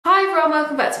everyone,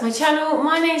 welcome back to my channel.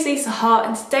 My name is Hart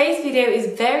and today's video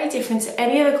is very different to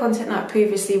any other content that I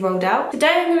previously rolled out.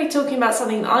 Today I'm going to be talking about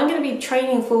something that I'm going to be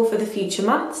training for the future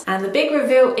months, and the big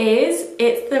reveal is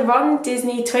it's the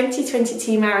RunDisney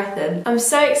 2022 marathon. I'm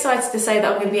so excited to say that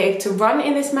I'm going to be able to run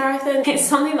in this marathon. It's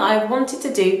something that I've wanted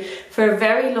to do for a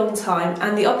very long time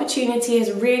and the opportunity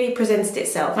has really presented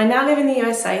itself. I now live in the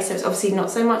USA, so it's obviously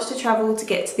not so much to travel to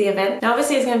get to the event. Now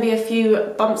obviously there's going to be a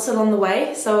few bumps along the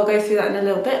way, so I'll go through that in a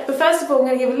little bit. But first of all, I'm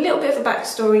going to give a little bit of a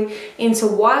backstory into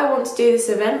why I want to do this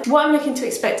event, what I'm looking to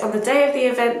expect on the day of the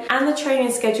event, and the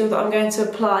training schedule that I'm going to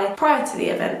apply prior to the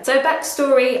event. So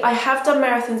backstory, I have done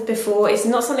marathons before. It's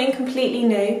not something completely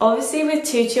new. Obviously with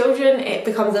 2 children, it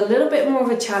becomes a little bit more of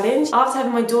a challenge. After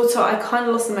having my daughter, I kind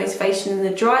of lost the motivation and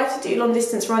the drive to do long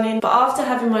distance running. But after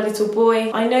having my little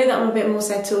boy, I know that I'm a bit more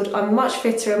settled. I'm much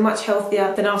fitter and much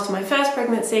healthier than after my first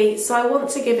pregnancy, so I want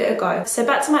to give it a go. So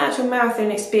back to my actual marathon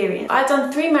experience. I've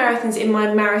done 3 marathons in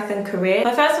my marathon career.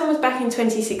 My first one was back in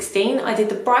 2016. I did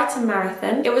the Brighton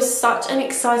Marathon. It was such an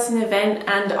exciting event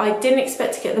and I didn't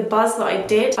expect to get the buzz that I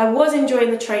did. I was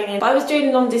enjoying the training, but I was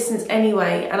doing long distance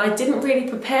anyway and I didn't really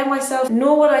prepare myself,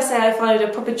 nor would I say I followed a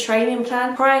proper training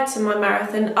plan prior to my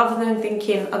marathon, other than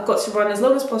thinking I've got to run as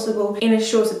long as possible in a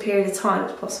shorter period of time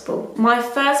as possible. My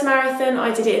first marathon,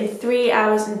 I did it in 3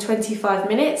 hours and 25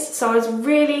 minutes, so I was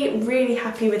really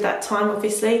happy with that time,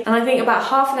 obviously. And I think about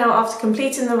half an hour after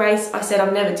completing the race, I said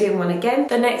I'm never doing one again.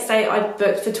 The next day I'd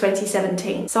booked for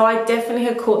 2017, so I definitely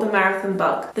had caught the marathon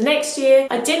bug. The next year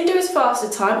I didn't do as fast a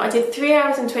time. I did 3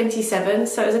 hours and 27,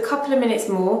 so it was a couple of minutes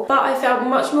more, but I felt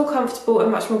much more comfortable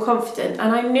and much more confident,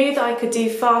 and I knew that I could do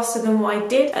faster than what I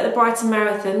did at the Brighton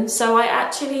Marathon, so I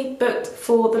actually booked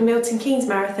for the Milton Keynes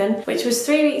Marathon, which was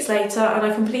 3 weeks later, and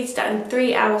I completed that in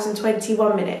 3 hours and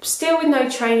 21 minutes. Still with no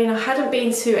training. I hadn't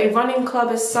been to a running club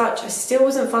as such. I still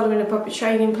wasn't following a proper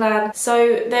training plan,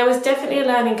 so there was definitely a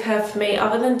learning curve for me,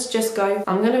 other than to just go,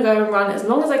 I'm gonna go and run as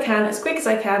long as I can, as quick as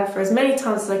I can, for as many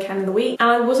times as I can in the week, and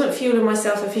I wasn't fueling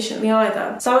myself efficiently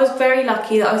either. So I was very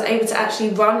lucky that I was able to actually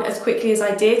run as quickly as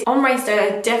I did. On race day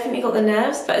I definitely got the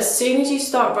nerves, but as soon as you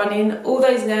start running, all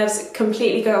those nerves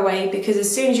completely go away, because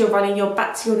as soon as you're running, you're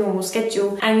back to your normal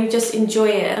schedule and you just enjoy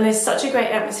it. And there's such a great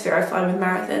atmosphere I find with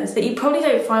marathons that you probably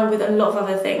don't find with a lot of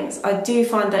other things. I do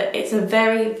find that it's a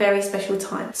very special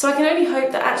time. So I can only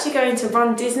hope that actually going to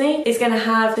RunDisney is going to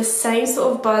have the same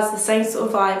sort of buzz, the same sort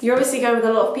of vibe. You're obviously going with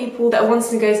a lot of people that are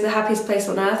wanting to go to the happiest place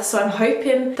on earth, so I'm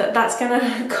hoping that that's going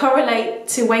to correlate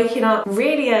to waking up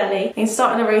really early and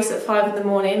starting a race at 5 in the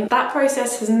morning. That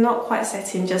process has not quite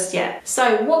set in just yet.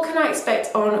 So what can I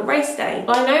expect on race day?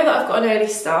 Well, I know that I've got an early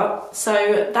start,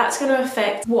 so that's going to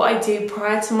affect what I do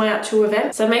prior to my actual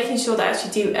event. So making sure that I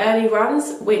actually do early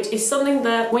runs, which is something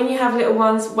that when you have little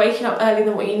ones, waking up earlier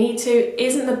than what you need to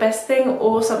isn't the best thing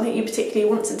or something you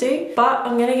particularly want to do, but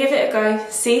I'm going to give it a go,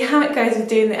 see how it goes with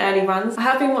doing the early runs. I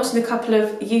have been watching a couple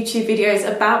of YouTube videos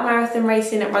about marathon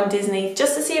racing at RunDisney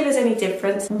just to see if there's any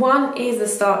difference. One is the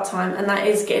start time, and that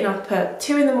is getting up at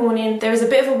 2 in the morning. There is a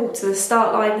bit of a walk to the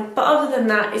start line, but other than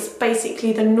that, it's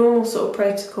basically the normal sort of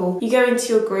protocol. You go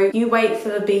into your group, you wait for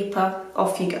the beeper,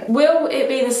 off you go. Will it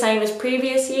be the same as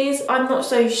previous years? I'm not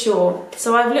so sure.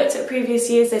 So I've looked at previous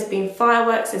years, there's been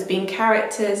fireworks, there's been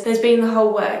characters, there's been the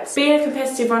whole works. Being a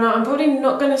competitive runner, I'm probably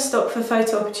not going to stop for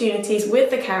photo opportunities with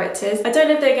the characters. I don't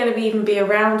know if they're going to even be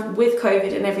around with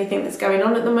COVID and everything that's going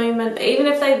on at the moment, but even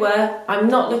if they were, I'm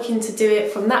not looking to do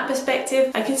it from that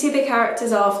perspective. I can see the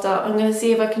characters after. I'm going to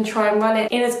see if I can try and run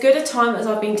it in as good a time as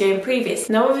I've been doing previous.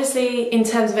 Now obviously in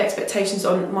terms of expectations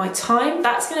on my time,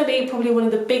 that's going to be probably one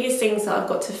of the biggest things that I've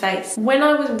got to face. When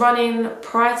I was running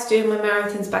prior to doing my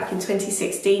marathons back in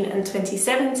 2016 and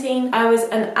 2017, I was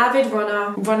an avid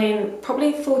runner, running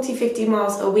probably 40-50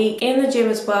 miles a week. In the gym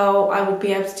as well, I would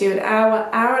be able to do an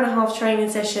hour and a half training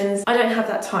sessions. I don't have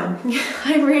that time.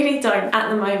 I really don't at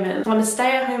the moment. I'm a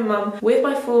stay-at-home mum with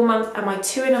my 4-month and my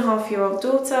 2.5-year-old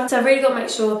daughter, so I've really got to make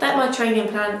sure that my training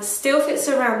plan still fits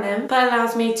around them, but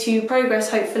allows me to progress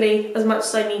hopefully as much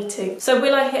as I need to. So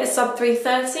will I hit a sub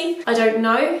 3:30? I don't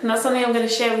know, and that's something I'm going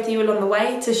to share with you along the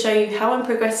way to show you how I'm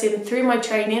progressing through my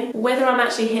training, whether I'm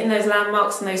actually hitting those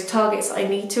landmarks and those targets that I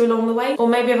need to along the way, or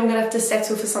maybe I'm going to have to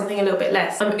settle for something a little bit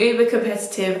less. I'm uber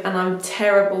competitive and I'm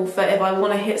terrible for, if I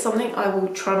want to hit something, I will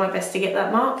try my best to get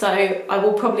that mark, so I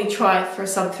will probably try for a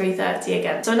sub 3:30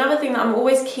 again. So another thing that I'm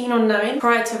always keen on knowing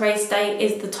prior to race day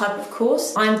is the type of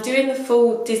course. I'm doing the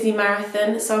full Disney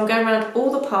marathon, so I'm going around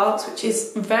all the parks, which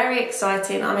is very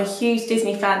exciting. I'm a huge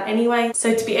Disney fan anyway,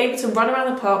 so to be able to run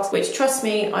around the parks, which trust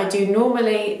me, I do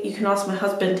normally, you can ask my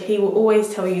husband, he will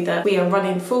always tell you that we are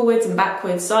running forwards and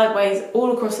backwards, sideways,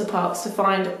 all across the parks to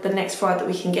find the next ride that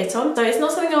we can get on. So it's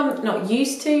not something I'm run, not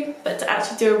used to, but to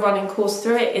actually do a running course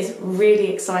through it is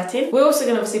really exciting. We're also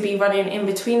going to obviously be running in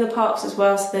between the parks as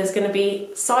well, so there's going to be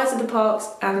sides of the parks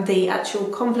and the actual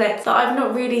complex that I've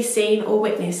not really seen or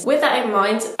witnessed. With that in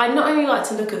mind, I not only like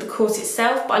to look at the course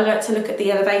itself, but I like to look at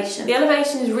the elevation. The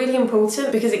elevation is really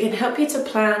important because it can help you to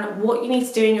plan what you need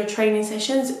to do in your training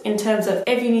sessions in terms of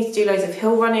if you need to do loads of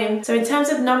hill running. So in terms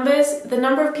of numbers, the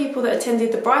number of people that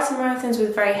attended the Brighton marathons was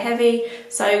very heavy,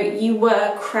 so you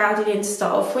were crowded in to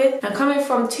start off with. Now, coming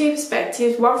from two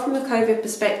perspectives, one from the COVID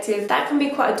perspective, that can be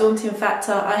quite a daunting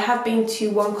factor. I have been to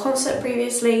one concert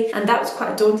previously and that was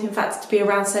quite a daunting factor to be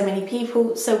around so many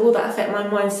people. So will that affect my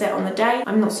mindset on the day?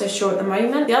 I'm not so sure at the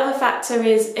moment. The other factor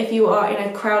is if you are in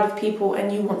a crowd of people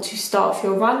and you want to start off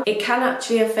your run, it can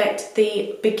actually affect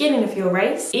the beginning of your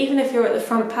race, even if you're at the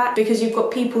front pack, because you've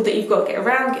got people that you've got to get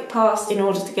around, get past in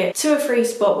order to get to a free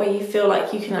spot where you feel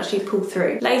like you can actually pull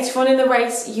through. Later on in the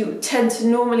race, you tend to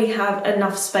normally have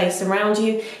enough space around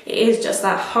you. It is just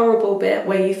that horrible bit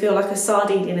where you feel like a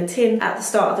sardine in a tin at the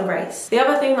start of the race. The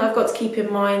other thing that I've got to keep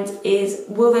in mind is,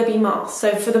 will there be masks?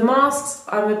 So for the masks,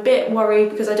 I'm a bit worried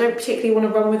because I don't particularly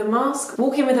want to run with a mask.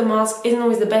 Walking with a mask isn't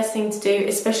always the best thing to do,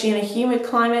 especially in a humid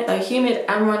climate. So humid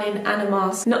and running and a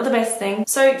mask, not the best thing.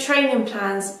 So training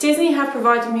plans. Disney have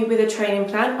provided me with a training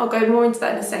plan. I'll go more into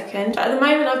that in a second. But at the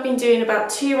moment, I've been doing about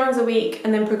 2 runs a week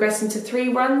and then progressing to 3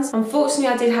 runs. Unfortunately,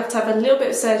 I did have to have a little bit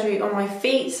of surgery on my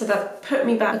feet, so that put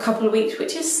me back a couple of weeks,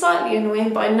 which is slightly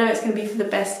annoying, but I know it's going to be for the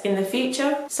best in the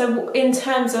future. So in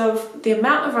terms of the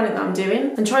amount of running that I'm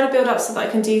doing, I'm trying to build up so that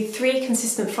I can do 3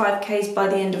 consistent 5Ks by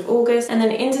the end of August, and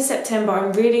then into September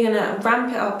I'm really going to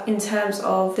ramp it up in terms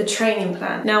of the training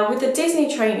plan. Now with the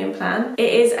Disney training plan,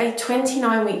 it is a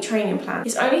 29-week training plan.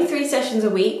 It's only 3 sessions a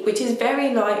week, which is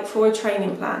very light for a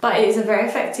training plan, but it is a very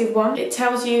effective one. It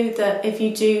tells you that if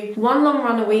you do 1 long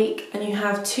run a week and you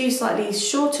have 2 slightly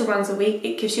shorter runs a week,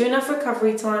 it gives you enough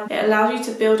recovery time. It allows you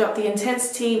to build up the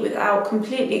intensity without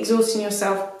completely exhausting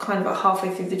yourself kind of about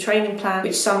halfway through the training plan,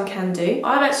 which some can do.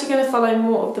 I'm actually going to follow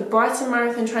more of the Brighton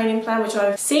Marathon training plan, which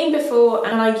I've seen before,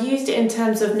 and I used it in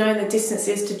terms of knowing the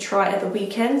distances to try at the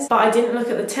weekends, but I didn't look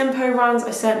at the tempo runs.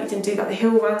 I certainly didn't do like the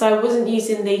hill runs, so I wasn't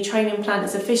using the training plan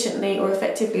as efficiently or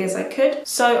effectively as I could.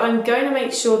 So I'm going to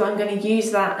make sure that I'm going to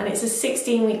use that, and it's a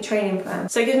 16-week training plan,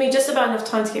 so it gives me just about enough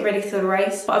time to get ready for the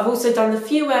race, but I've also done the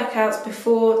few workouts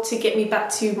before to get me back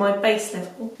to my base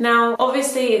level. Now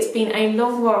obviously it's been a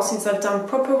long while since I've done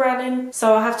proper running,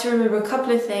 so I have to remember a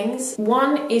couple of things.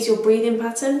 One is your breathing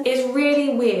pattern. It's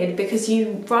really weird because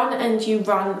you run and you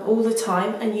run all the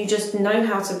time and you just know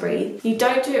how to breathe. You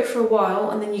don't do it for a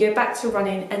while and then you go back to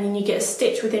running and then you get a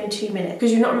stitch within 2 minutes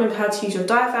because you've not remembered how to use your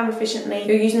diaphragm efficiently.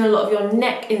 You're using a lot of your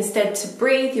neck instead to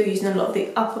breathe. You're using a lot of the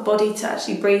upper body to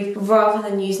actually breathe rather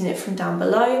than using it from down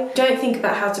below. Don't think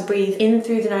about how to breathe in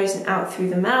through the nose and out through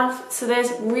the mouth. So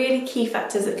there's really key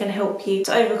factors that can help you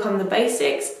to overcome the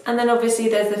basics. And then obviously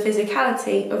there's the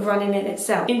physicality of running in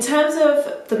itself. In terms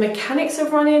of the mechanics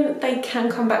of running, they can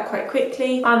come back quite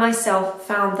quickly. I myself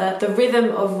found that the rhythm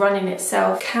of running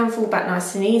itself can fall back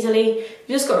nice and easily.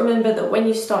 You just got to remember that when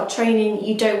you start training,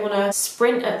 you don't want to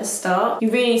sprint at the start.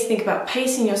 You really need to think about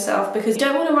pacing yourself because you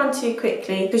don't want to run too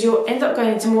quickly because you'll end up going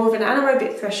into more of an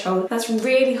anaerobic threshold. That's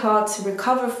really hard to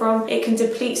recover from. It can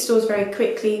deplete stores very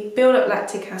quickly, build up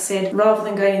lactic acid, rather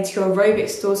than going into your aerobic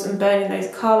stores and burning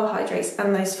those carbohydrates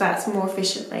and those fats more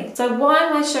efficiently. So why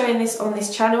am I showing this on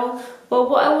this channel? Well,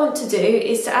 what I want to do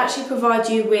is to actually provide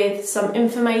you with some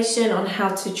information on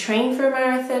how to train for a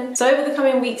marathon. So over the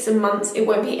coming weeks and months, it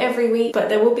won't be every week, but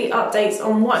there will be updates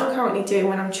on what I'm currently doing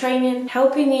when I'm training,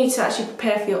 helping you to actually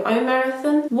prepare for your own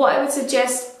marathon. What I would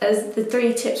suggest as the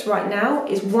 3 tips right now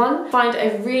is 1, find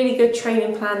a really good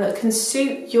training plan that can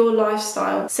suit your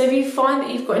lifestyle. So if you find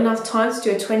that you've got enough time to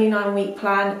do a 29-week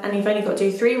plan and you've only got to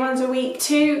do 3 runs a week,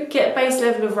 2, get a base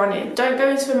level of running. Don't go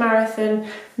into a marathon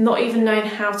not even knowing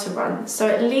how to run. So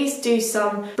at least do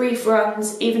some brief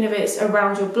runs, even if it's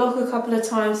around your block a couple of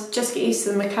times. Just get used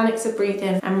to the mechanics of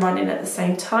breathing and running at the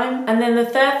same time. And then the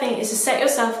third thing is to set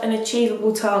yourself an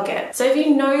achievable target. So if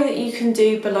you know that you can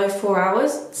do below 4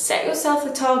 hours, set yourself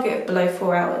a target of below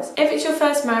 4 hours. If it's your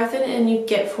first marathon and you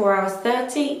get 4 hours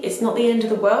 30, it's not the end of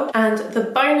the world. And the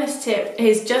bonus tip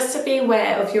is just to be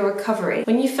aware of your recovery.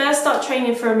 When you first start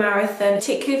training for a marathon,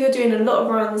 particularly if you're doing a lot of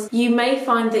runs, you may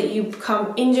find that you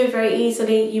become injured injure very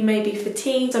easily, you may be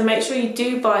fatigued, so make sure you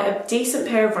do buy a decent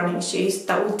pair of running shoes.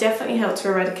 That will definitely help to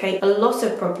eradicate a lot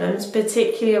of problems,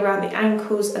 particularly around the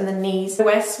ankles and the knees.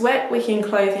 Wear sweat wicking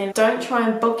clothing. Don't try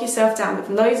and bog yourself down with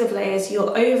loads of layers.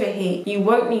 You'll overheat, you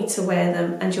won't need to wear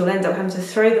them, and you'll end up having to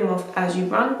throw them off as you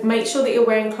run. Make sure that you're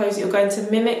wearing clothes that you're going to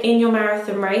mimic in your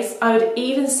marathon race. I would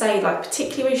even say, like,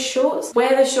 particularly with shorts,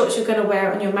 wear the shorts you're going to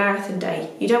wear on your marathon day.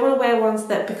 You don't want to wear ones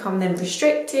that become then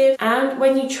restrictive. And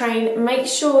when you train, make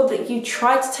sure that you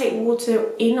try to take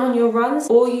water in on your runs,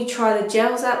 or you try the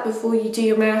gels out before you do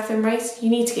your marathon race. You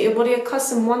need to get your body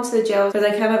accustomed, one, to the gels, because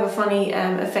they can have a funny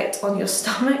effect on your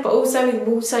stomach, but also with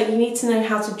water, you need to know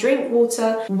how to drink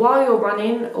water while you're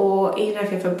running, or even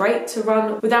if you have a break to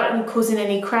run, without causing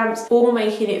any cramps or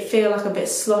making it feel like a bit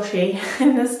sloshy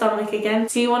in the stomach again.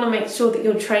 So you want to make sure that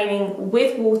you're training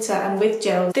with water and with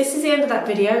gels. This is the end of that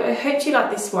video. I hope you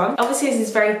like this one. Obviously this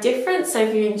is very different, so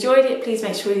if you enjoyed it, please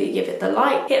make sure that you give it the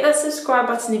like. Hit that subscribe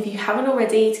button if you haven't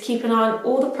already, to keep an eye on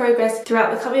all the progress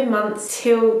throughout the coming months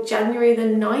till January the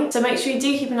 9th. So make sure you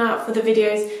do keep an eye out for the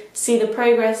videos, see the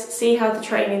progress, see how the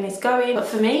training is going. But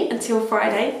for me, until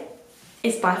Friday,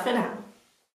 it's bye for now.